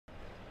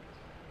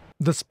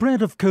The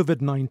spread of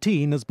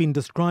COVID-19 has been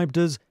described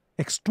as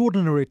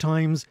extraordinary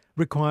times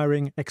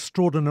requiring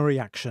extraordinary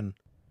action.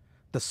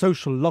 The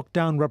social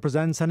lockdown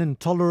represents an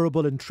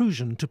intolerable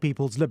intrusion to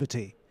people's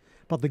liberty,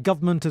 but the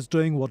government is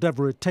doing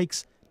whatever it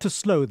takes to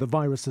slow the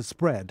virus's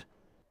spread.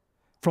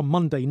 From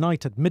Monday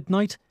night at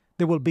midnight,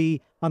 there will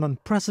be an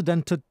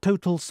unprecedented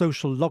total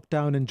social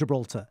lockdown in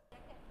Gibraltar.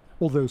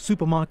 Although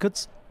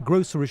supermarkets,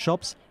 grocery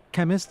shops,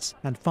 chemists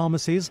and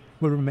pharmacies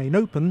will remain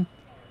open,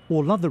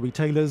 all other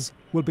retailers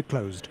will be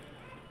closed.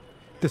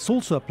 This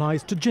also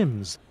applies to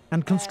gyms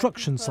and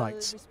construction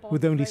sites,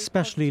 with only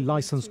specially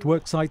licensed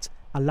work sites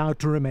allowed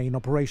to remain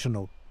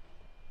operational.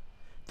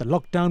 The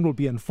lockdown will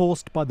be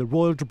enforced by the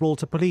Royal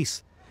Gibraltar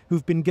Police,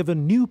 who've been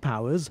given new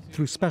powers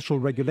through special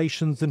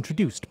regulations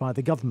introduced by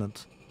the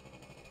government.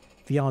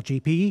 The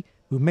RGP,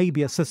 who may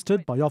be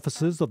assisted by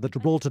officers of the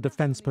Gibraltar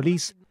Defence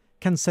Police,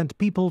 can send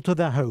people to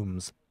their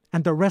homes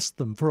and arrest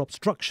them for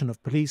obstruction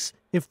of police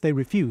if they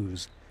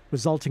refuse,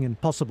 resulting in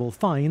possible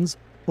fines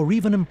or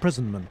even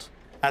imprisonment.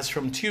 As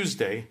from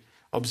Tuesday,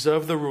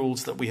 observe the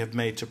rules that we have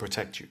made to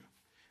protect you.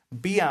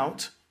 Be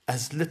out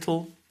as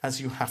little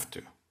as you have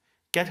to.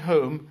 Get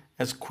home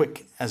as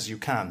quick as you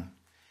can.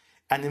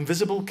 An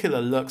invisible killer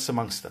lurks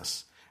amongst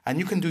us, and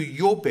you can do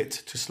your bit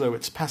to slow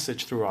its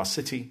passage through our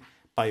city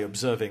by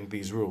observing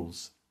these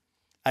rules.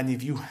 And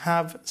if you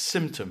have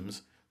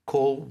symptoms,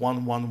 call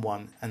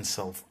 111 and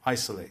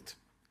self-isolate.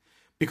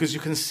 Because you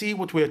can see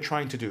what we are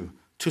trying to do,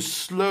 to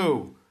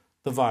slow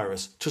the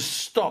virus, to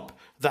stop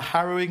the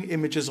harrowing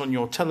images on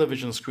your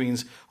television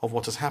screens of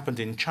what has happened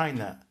in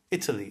China,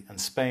 Italy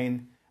and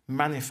Spain,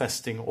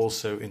 manifesting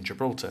also in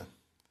Gibraltar.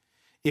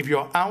 If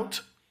you're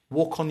out,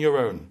 walk on your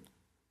own.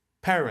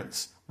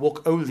 Parents,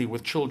 walk only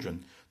with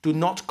children. Do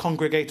not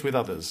congregate with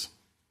others.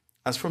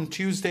 As from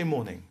Tuesday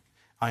morning,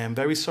 I am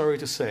very sorry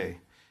to say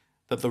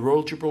that the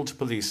Royal Gibraltar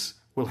Police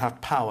will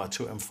have power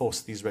to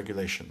enforce these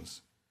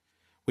regulations.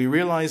 We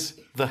realise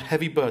the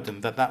heavy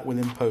burden that will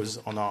impose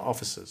on our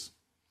officers.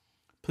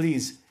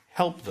 Please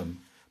help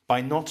them by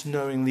not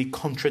knowingly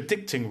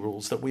contradicting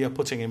rules that we are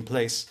putting in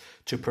place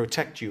to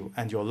protect you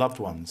and your loved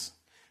ones.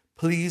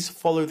 Please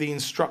follow the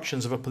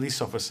instructions of a police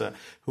officer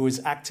who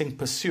is acting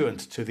pursuant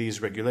to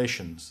these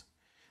regulations.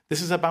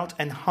 This is about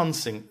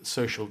enhancing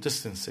social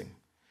distancing.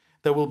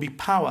 There will be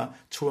power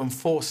to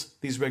enforce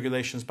these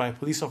regulations by a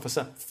police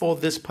officer for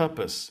this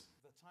purpose.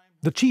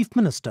 The Chief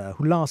Minister,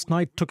 who last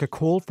night took a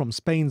call from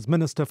Spain's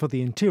Minister for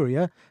the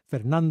Interior,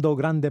 Fernando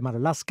Grande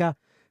Marlaska,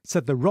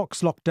 said the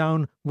ROC's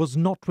lockdown was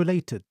not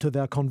related to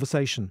their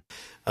conversation.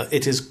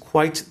 It is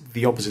quite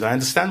the opposite. I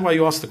understand why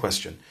you asked the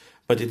question,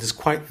 but it is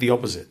quite the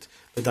opposite.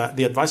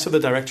 The advice of the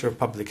Director of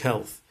Public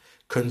Health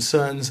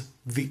concerns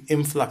the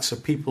influx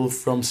of people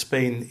from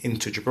Spain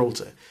into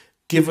Gibraltar,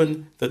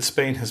 given that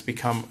Spain has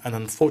become an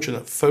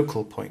unfortunate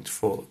focal point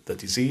for the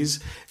disease,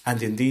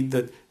 and indeed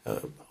that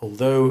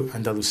although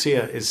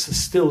Andalusia is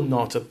still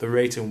not at the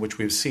rate in which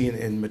we've seen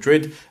in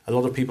Madrid, a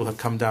lot of people have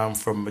come down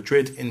from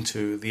Madrid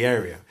into the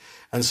area.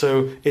 And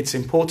so it's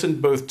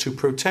important both to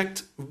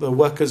protect the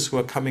workers who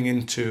are coming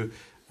into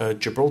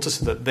Gibraltar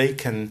so that they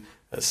can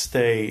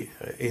stay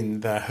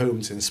in their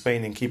homes in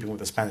Spain in keeping with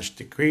the Spanish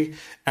decree,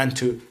 and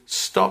to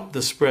stop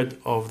the spread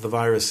of the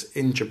virus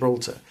in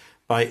Gibraltar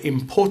by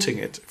importing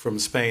it from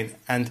Spain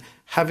and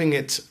having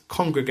it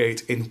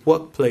congregate in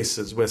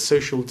workplaces where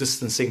social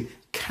distancing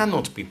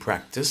cannot be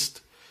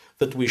practiced,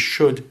 that we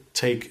should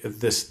take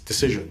this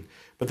decision.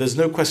 But there's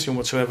no question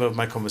whatsoever of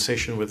my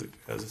conversation with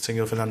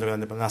Senor Fernando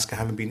Grande Marlaska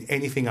having been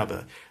anything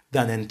other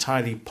than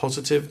entirely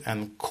positive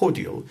and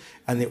cordial,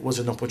 and it was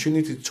an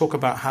opportunity to talk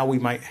about how we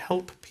might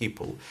help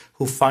people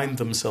who find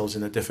themselves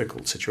in a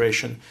difficult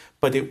situation,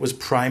 but it was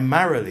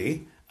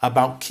primarily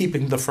about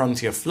keeping the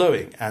frontier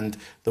flowing, and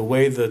the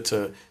way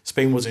that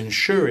Spain was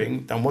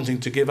ensuring and wanting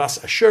to give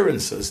us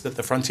assurances that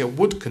the frontier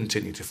would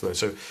continue to flow.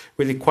 So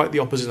really quite the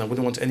opposite. I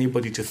wouldn't want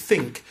anybody to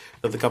think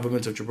that the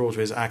government of Gibraltar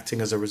is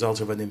acting as a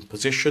result of an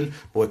imposition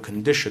or a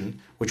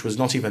condition which was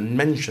not even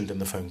mentioned in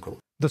the phone call.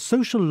 The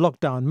social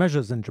lockdown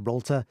measures in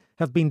Gibraltar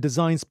have been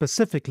designed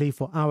specifically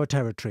for our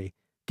territory,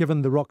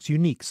 given the ROC's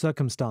unique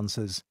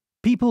circumstances.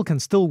 People can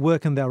still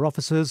work in their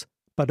offices,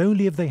 but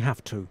only if they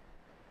have to.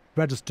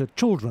 Registered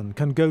children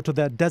can go to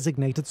their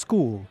designated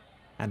school,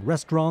 and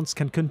restaurants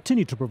can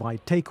continue to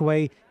provide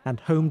takeaway and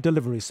home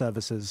delivery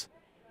services.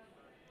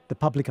 The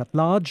public at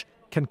large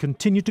can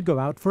continue to go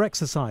out for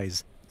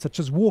exercise, such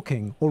as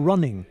walking or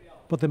running,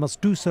 but they must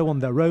do so on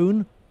their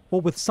own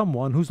or with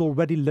someone who's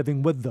already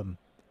living with them,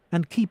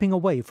 and keeping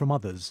away from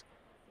others.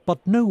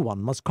 But no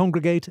one must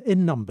congregate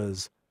in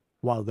numbers,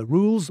 while the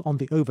rules on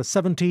the over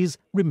 70s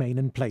remain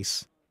in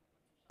place.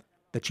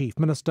 The Chief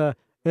Minister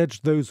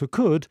urged those who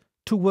could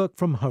to work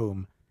from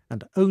home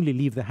and only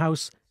leave the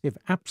house if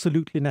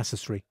absolutely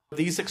necessary.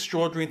 These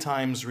extraordinary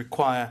times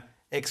require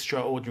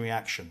extraordinary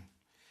action,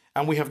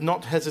 and we have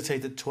not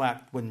hesitated to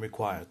act when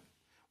required.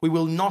 We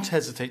will not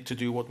hesitate to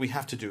do what we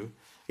have to do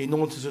in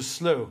order to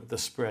slow the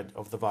spread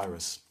of the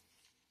virus.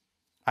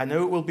 I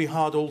know it will be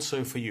hard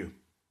also for you.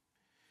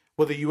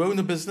 Whether you own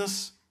a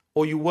business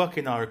or you work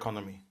in our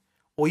economy,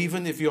 or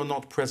even if you're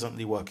not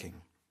presently working.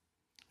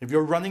 If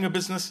you're running a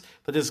business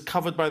that is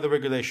covered by the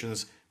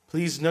regulations,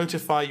 please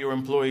notify your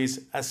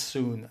employees as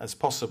soon as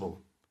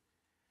possible.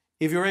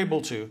 If you're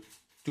able to,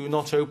 do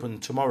not open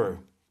tomorrow.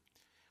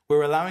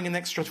 We're allowing an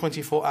extra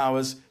 24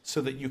 hours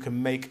so that you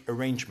can make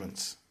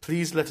arrangements.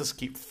 Please let us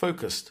keep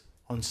focused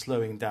on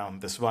slowing down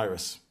this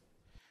virus.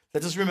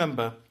 Let us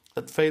remember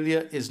that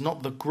failure is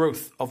not the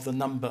growth of the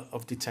number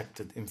of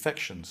detected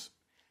infections.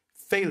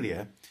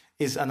 Failure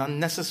is an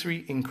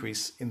unnecessary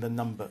increase in the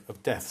number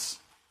of deaths.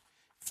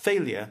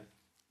 Failure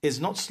is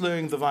not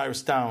slowing the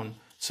virus down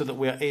so that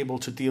we are able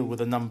to deal with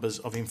the numbers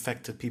of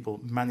infected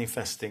people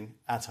manifesting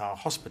at our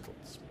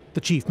hospitals.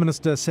 The Chief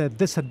Minister said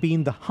this had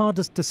been the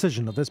hardest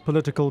decision of his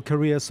political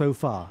career so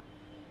far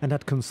and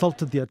had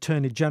consulted the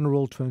Attorney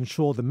General to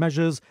ensure the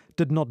measures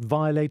did not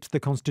violate the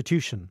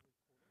Constitution.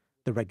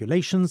 The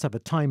regulations have a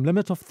time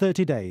limit of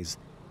 30 days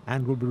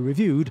and will be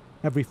reviewed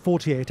every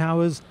 48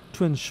 hours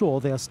to ensure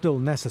they are still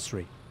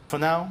necessary. For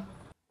now,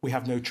 we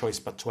have no choice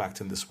but to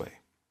act in this way.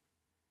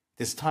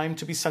 It is time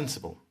to be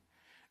sensible.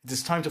 It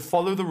is time to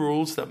follow the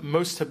rules that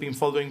most have been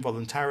following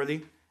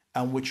voluntarily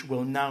and which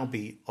will now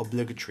be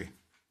obligatory.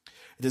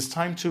 It is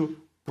time to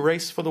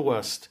brace for the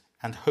worst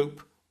and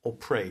hope or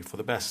pray for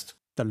the best.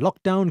 The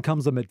lockdown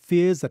comes amid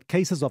fears that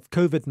cases of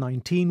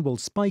COVID-19 will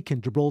spike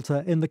in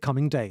Gibraltar in the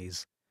coming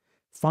days.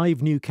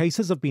 5 new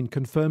cases have been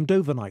confirmed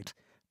overnight,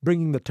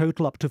 bringing the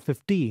total up to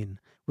 15,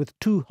 with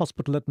 2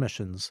 hospital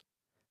admissions.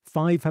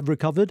 5 have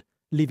recovered,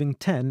 leaving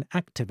 10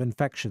 active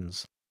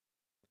infections.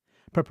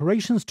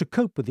 Preparations to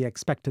cope with the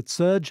expected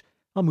surge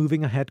are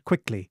moving ahead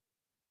quickly.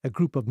 A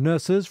group of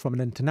nurses from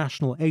an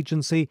international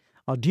agency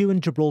are due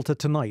in Gibraltar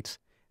tonight,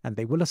 and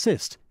they will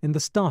assist in the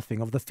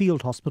staffing of the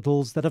field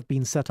hospitals that have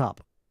been set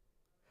up.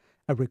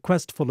 A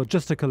request for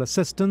logistical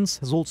assistance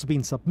has also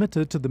been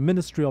submitted to the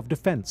Ministry of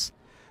Defence,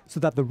 so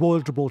that the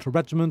Royal Gibraltar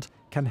Regiment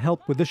can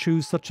help with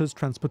issues such as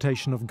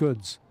transportation of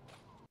goods.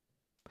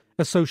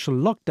 A social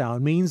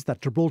lockdown means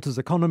that Gibraltar's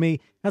economy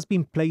has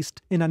been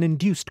placed in an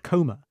induced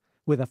coma,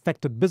 with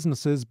affected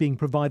businesses being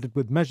provided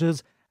with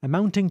measures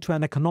amounting to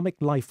an economic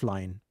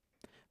lifeline.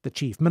 The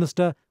Chief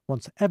Minister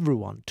wants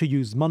everyone to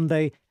use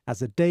Monday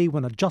as a day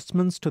when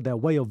adjustments to their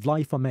way of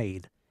life are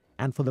made,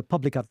 and for the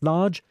public at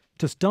large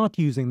to start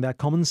using their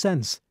common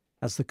sense,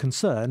 as the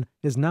concern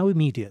is now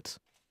immediate.